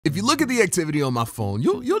If you look at the activity on my phone,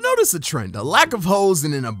 you'll notice a trend, a lack of hoes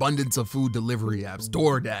and an abundance of food delivery apps.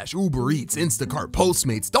 Doordash, Uber Eats, Instacart,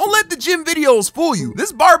 Postmates. Don't let the gym videos fool you.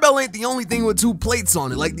 This barbell ain't the only thing with 2 plates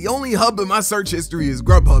on it. Like, the only hub in my search history is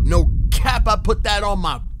Grubhub. No cap, I put that on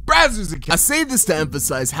my browser's account. I say this to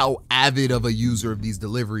emphasize how avid of a user of these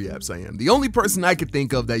delivery apps I am. The only person I could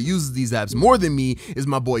think of that uses these apps more than me is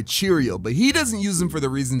my boy Cheerio, but he doesn't use them for the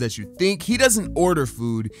reason that you think. He doesn't order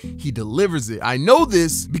food, he delivers it. I know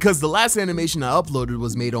this because the last animation I uploaded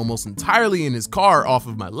was made almost entirely in his car off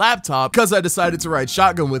of my laptop because I decided to ride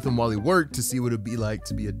shotgun with him while he worked to see what it'd be like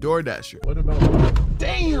to be a DoorDasher. What about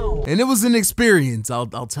damn? And it was an experience, I'll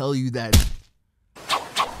tell you that.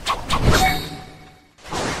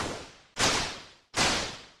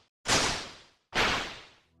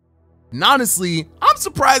 And honestly, I'm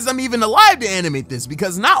surprised I'm even alive to animate this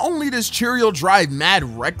because not only does Cheerio drive mad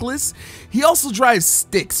reckless, he also drives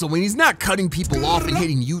stick. So when he's not cutting people off and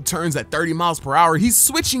hitting U-turns at 30 miles per hour, he's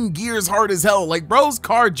switching gears hard as hell. Like, bro's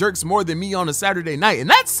car jerks more than me on a Saturday night, and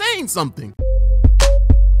that's saying something.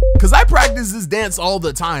 Cause I practice this dance all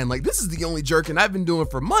the time. Like, this is the only jerking I've been doing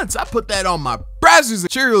for months. I put that on my browsers.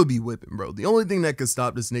 Cheerio be whipping, bro. The only thing that could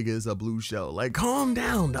stop this nigga is a blue shell. Like, calm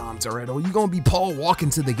down, Dom Toretto. You gonna be Paul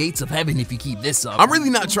walking to the gates of heaven if you keep this up. I'm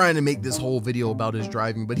really not trying to make this whole video about his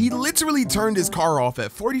driving, but he literally turned his car off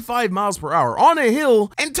at 45 miles per hour on a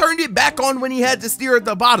hill and turned it back on when he had to steer at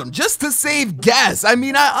the bottom just to save gas. I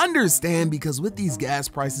mean, I understand because with these gas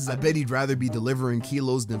prices, I bet he'd rather be delivering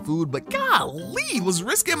kilos than food, but golly, was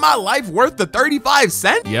risking my life worth the 35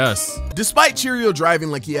 cents? Yes. Despite Cheerio driving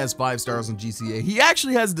like he has 5 stars on GCA, he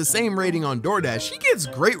actually has the same rating on DoorDash. He gets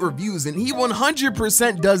great reviews and he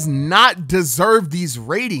 100% does not deserve these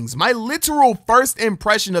ratings. My literal first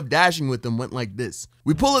impression of dashing with him went like this.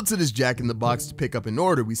 We pull up to this Jack in the Box to pick up an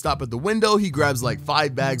order. We stop at the window, he grabs like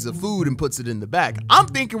 5 bags of food and puts it in the back. I'm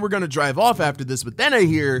thinking we're gonna drive off after this, but then I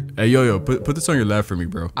hear, "Hey, Yo-Yo, put this on your lap for me,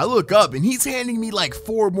 bro." I look up and he's handing me like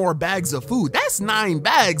 4 more bags of food. That's 9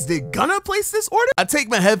 bags. Did Gunna place this order? I take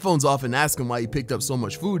my headphones off and ask him why he picked up so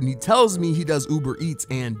much food, and he tells me he does Uber Eats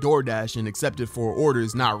and DoorDash and accepted 4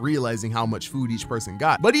 orders, not realizing how much food each person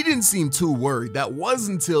got. But he didn't seem too worried. That was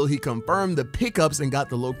until he confirmed the pickups and got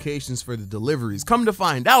the locations for the deliveries. Come to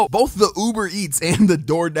find out, both the Uber Eats and the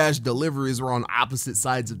DoorDash deliveries were on opposite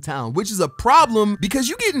sides of town, which is a problem because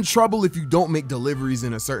you get in trouble if you don't make deliveries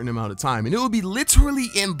in a certain amount of time, and it would be literally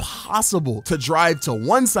impossible to drive to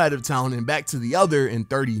one side of town and back to the other in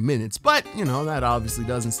 30 minutes. But, you know, that obviously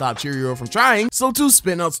doesn't stop Cheerio from trying. So 2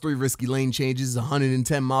 spinouts, 3 risky lane changes,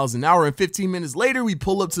 110 miles an hour, and 15 minutes later, we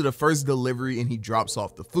pull up to the first delivery and he drops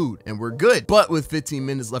off the food, and we're good. But with 15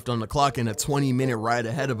 minutes left on the clock and a 20-minute ride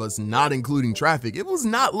ahead of us, not including traffic, it was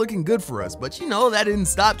not looking good for us. But you know, that didn't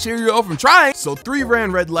stop Cheerio from trying. So 3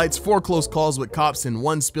 ran red lights, 4 close calls with cops, and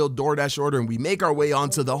 1 spilled DoorDash order, and we make our way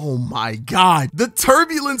onto the, oh my God, the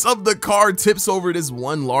turbulence of the car tips over this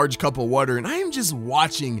 1 large cup of water, and I am just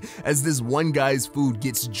watching as this one guy's food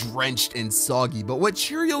gets drenched and soggy. But what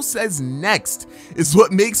Cheerio says next is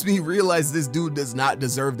what makes me realize this dude does not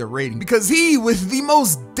deserve the rating, because he, with the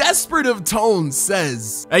most desperate of tones,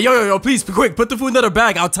 says, "Hey, Yo, please, quick, put the food in another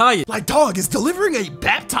bag, I'll tie it." Like, dog, is delivering a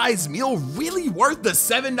baptized meal really worth the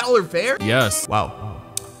 $7 fare? Yes. Wow.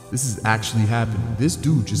 This is actually happening. This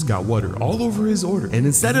dude just got water all over his order, and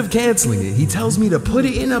instead of canceling it, he tells me to put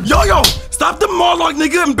it in a— Yo, stop the monologue,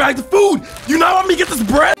 nigga, and bag the food. You not want me to get this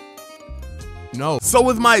bread? No. So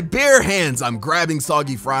with my bare hands, I'm grabbing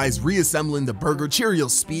soggy fries, reassembling the burger,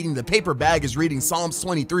 Cheerios speeding, the paper bag is reading Psalms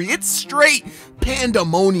 23. It's straight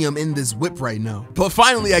pandemonium in this whip right now. But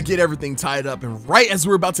finally, I get everything tied up, and right as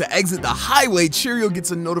we're about to exit the highway, Cheerio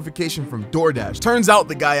gets a notification from DoorDash. Turns out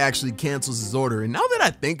the guy actually cancels his order, and now that I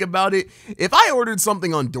think about it, if I ordered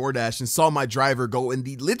something on DoorDash and saw my driver go in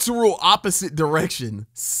the literal opposite direction,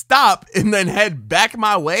 stop, and then head back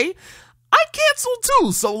my way, I canceled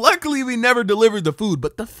too. So luckily we never delivered the food,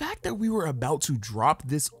 but the fact that we were about to drop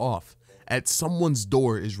this off at someone's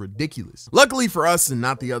door is ridiculous. Luckily for us and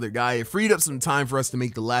not the other guy, it freed up some time for us to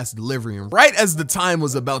make the last delivery, and right as the time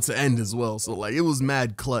was about to end as well, so like it was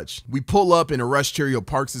mad clutch. We pull up in a rush. Cheerio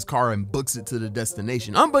parks his car and books it to the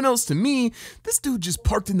destination. Unbeknownst to me, this dude just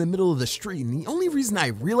parked in the middle of the street, and the only reason I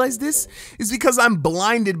realized this is because I'm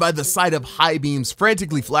blinded by the sight of high beams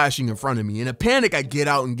frantically flashing in front of me. In a panic, I get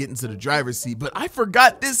out and get into the driver's seat, but I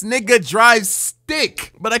forgot this nigga drives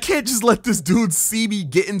stick. But I can't just let this dude see me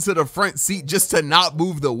get into the front seat just to not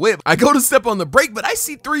move the whip. I go to step on the brake, but I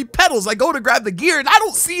see 3 pedals. I go to grab the gear and I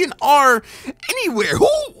don't see an R anywhere.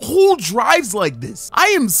 Who drives like this? I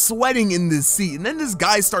am sweating in this seat, and then this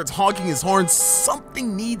guy starts honking his horn.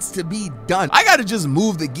 Something needs to be done. I gotta just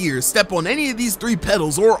move the gear, step on any of these 3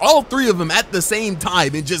 pedals or all 3 of them at the same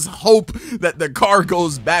time and just hope that the car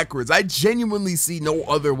goes backwards. I genuinely see no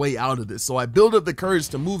other way out of this. So I build up the courage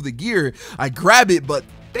to move the gear. I grab it, but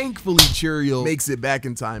thankfully Cheerio makes it back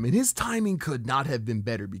in time, and his timing could not have been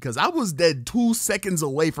better because I was dead 2 seconds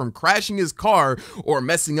away from crashing his car or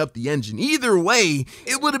messing up the engine. Either way,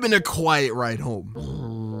 it would have been a quiet ride home.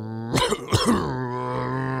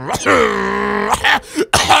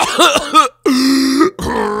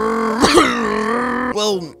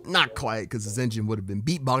 Well, not quiet because his engine would have been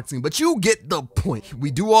beatboxing, but you get the point. We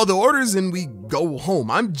do all the orders and we go home.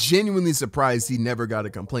 I'm genuinely surprised he never got a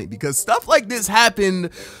complaint because stuff like this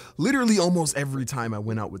happened literally almost every time I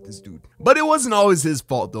went out with this dude. But it wasn't always his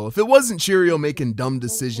fault though. If it wasn't Cheerio making dumb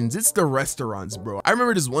decisions, it's the restaurants, bro. I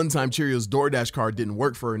remember this one time Cheerio's Doordash card didn't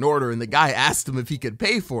work for an order and the guy asked him if he could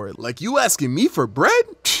pay for it. Like, you asking me for bread?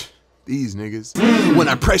 These niggas. When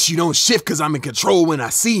I press, you don't shift cause I'm in control when I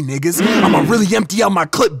see niggas. I'ma really empty out my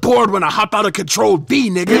clipboard when I hop out of control V,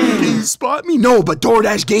 nigga. Can you spot me? No, but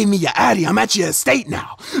DoorDash gave me your Addy. I'm at your estate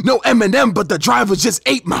now. No M&M, but the drive was just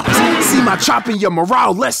 8 miles. See my chop and your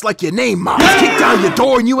morale less like your name miles. Kick down your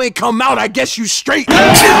door and you ain't come out, I guess you straight.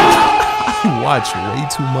 I watch way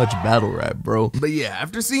too much battle rap, bro. But yeah,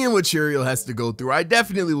 after seeing what Cheerio has to go through, I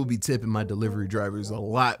definitely will be tipping my delivery drivers a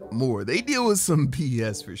lot more. They deal with some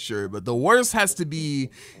BS for sure, but the worst has to be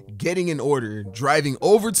getting an order, driving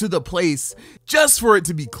over to the place just for it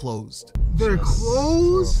to be closed. They're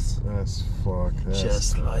closed? That's fucked.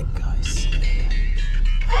 Just like I said.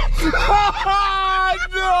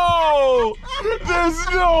 No! There's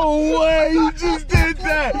no way you just did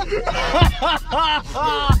that!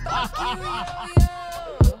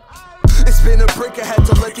 It's been a break, I had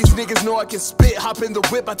to let these niggas know I can spit. Hop in the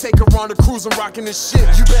whip, I take her on a cruise, I'm rocking this shit.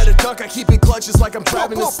 You better duck, I keep it clutches like I'm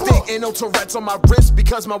driving a stick. Ain't no Tourette's on my wrist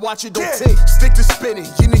because my watch it don't tick. Stick to spinning,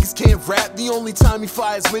 you niggas can't rap. The only time you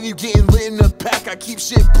fly is when you getting lit in the pack. I keep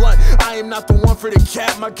shit blunt, I am not the one for the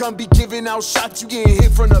cap. My gun be giving out shots, you getting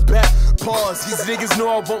hit from the back. Pause, these niggas know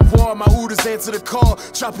I want war. My hooters answer the call.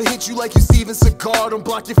 Chopper hit you like you Steven Seagal. Don't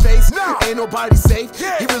block your face, ain't nobody safe.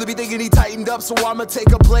 He really be thinking he tightened up, so I'ma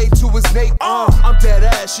take a blade to his nape. I'm dead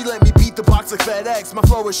ass, she let me beat the box like FedEx. My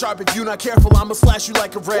flow is sharp, if you not careful, I'ma slash you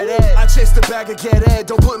like a red egg. I chase the bag of get ed,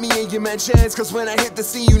 don't put me in your mentions. Cause when I hit the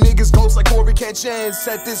scene, you niggas ghost like Corey Kenshin.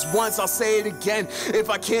 Said this once, I'll say it again. If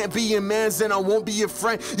I can't be your man, then I won't be your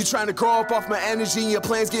friend. You trying to grow up off my energy and your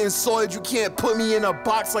plans getting soiled. You can't put me in a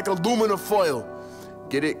box like aluminum foil.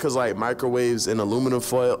 Get it? Cause like microwaves and aluminum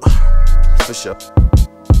foil. For sure.